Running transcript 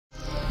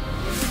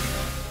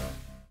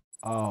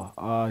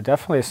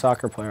Definitely a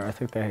soccer player. I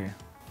think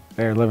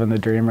they're living the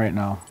dream right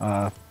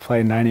now.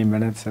 Playing 90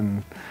 minutes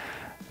and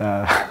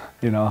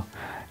you know,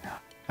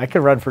 I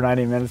could run for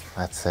 90 minutes.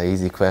 That's an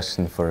easy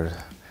question for a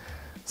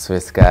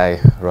Swiss guy,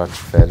 Roger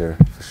Federer,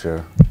 for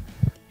sure.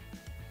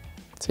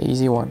 It's an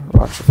easy one,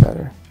 Roger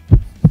Federer.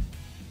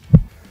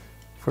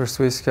 For a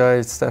Swiss guy,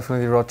 it's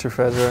definitely Roger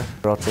Federer.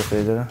 Roger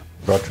Federer.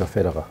 Roger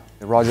Federer.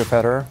 Roger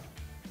Federer.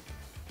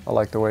 I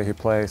like the way he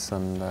plays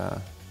and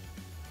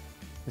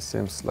he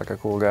seems like a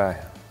cool guy.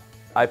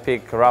 I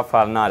pick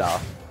Rafael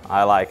Nadal.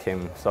 I like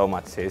him so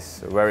much.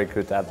 He's a very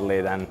good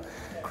athlete and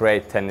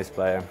great tennis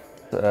player.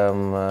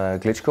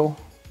 Klitschko.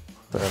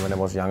 When I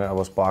was younger, I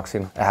was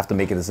boxing. I have to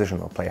make a decision: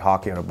 or play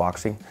hockey or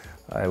boxing.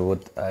 I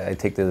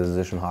take the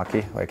decision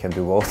hockey. I can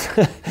do both.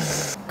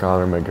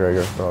 Conor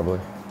McGregor, probably.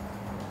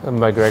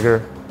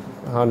 McGregor,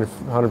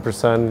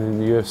 100% in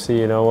the UFC.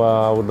 You know,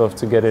 I would love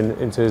to get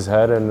into his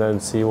head and then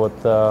see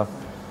what's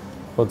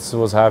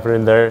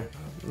happening there.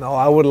 No,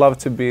 I would love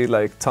to be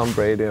like Tom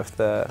Brady of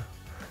the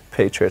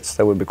Patriots.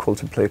 That would be cool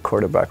to play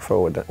quarterback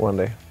for one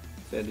day.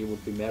 Then you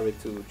would be married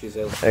to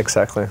Giselle.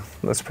 Exactly.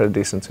 That's pretty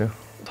decent too.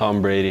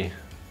 Tom Brady,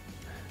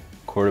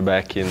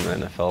 quarterback in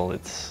the NFL.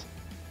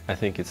 I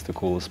think it's the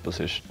coolest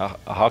position.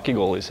 A hockey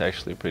goal is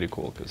actually pretty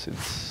cool because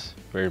it's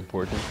very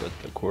important, but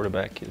the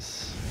quarterback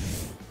is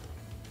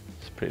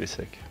pretty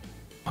sick.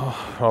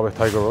 Probably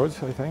Tiger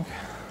Woods, I think.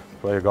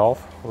 Play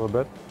golf a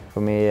little bit.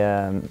 For me,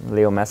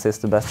 Leo Messi is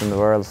the best in the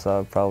world, so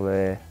I'll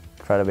probably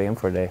try to be him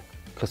for a day.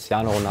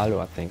 Cristiano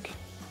Ronaldo, I think.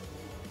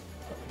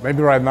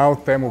 Maybe right now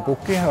Teemu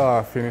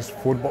Pukki, Finnish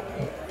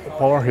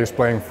footballer. He's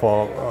playing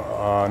for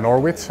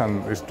Norwich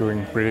and is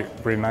doing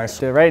pretty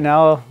nice. Right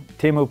now,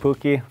 Teemu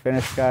Pukki,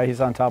 Finnish guy, he's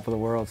on top of the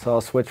world, so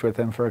I'll switch with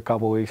him for a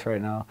couple weeks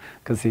right now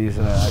because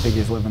I think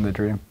he's living the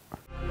dream.